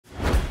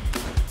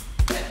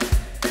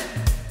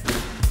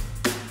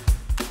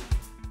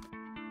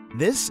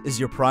This is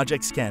your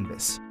project's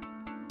canvas.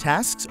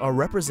 Tasks are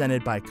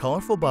represented by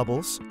colorful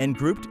bubbles and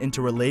grouped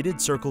into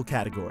related circle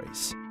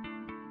categories.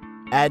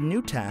 Add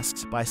new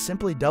tasks by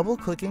simply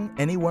double-clicking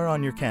anywhere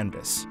on your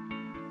canvas.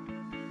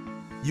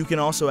 You can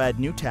also add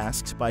new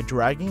tasks by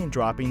dragging and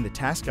dropping the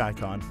task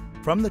icon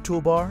from the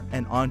toolbar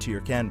and onto your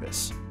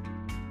canvas.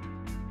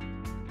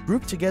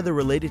 Group together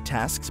related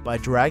tasks by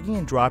dragging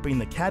and dropping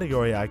the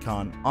category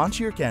icon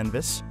onto your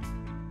canvas,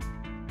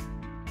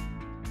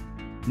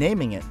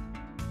 naming it,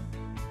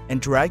 and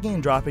dragging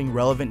and dropping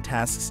relevant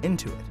tasks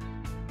into it.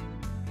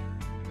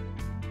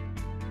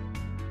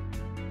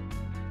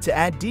 To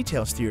add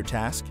details to your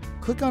task,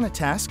 click on a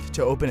task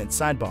to open its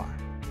sidebar.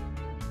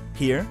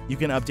 Here, you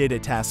can update a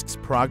task's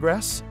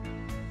progress,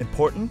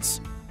 importance,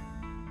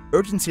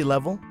 urgency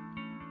level,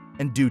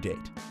 and due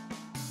date.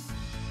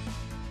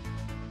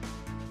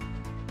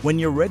 When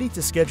you're ready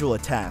to schedule a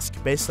task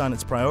based on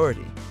its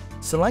priority,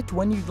 select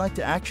when you'd like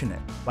to action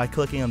it by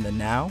clicking on the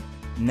Now,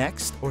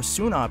 Next, or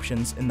Soon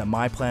options in the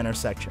My Planner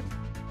section.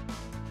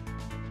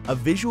 A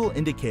visual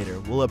indicator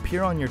will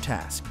appear on your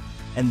task,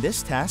 and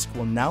this task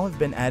will now have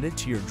been added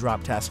to your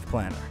DropTask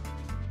planner.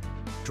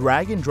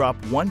 Drag and drop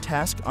one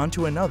task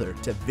onto another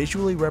to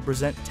visually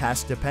represent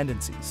task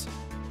dependencies.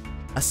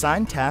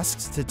 Assign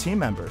tasks to team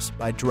members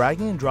by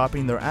dragging and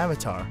dropping their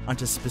avatar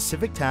onto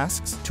specific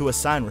tasks to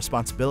assign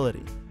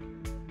responsibility.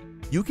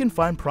 You can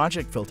find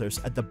project filters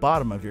at the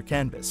bottom of your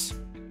canvas.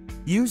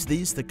 Use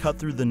these to cut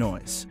through the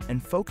noise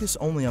and focus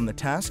only on the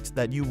tasks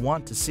that you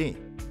want to see.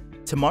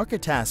 To mark a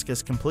task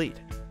as complete,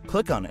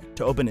 click on it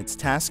to open its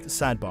task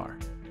sidebar.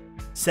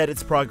 Set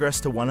its progress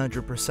to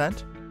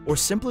 100%, or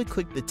simply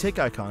click the tick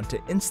icon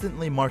to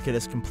instantly mark it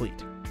as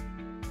complete.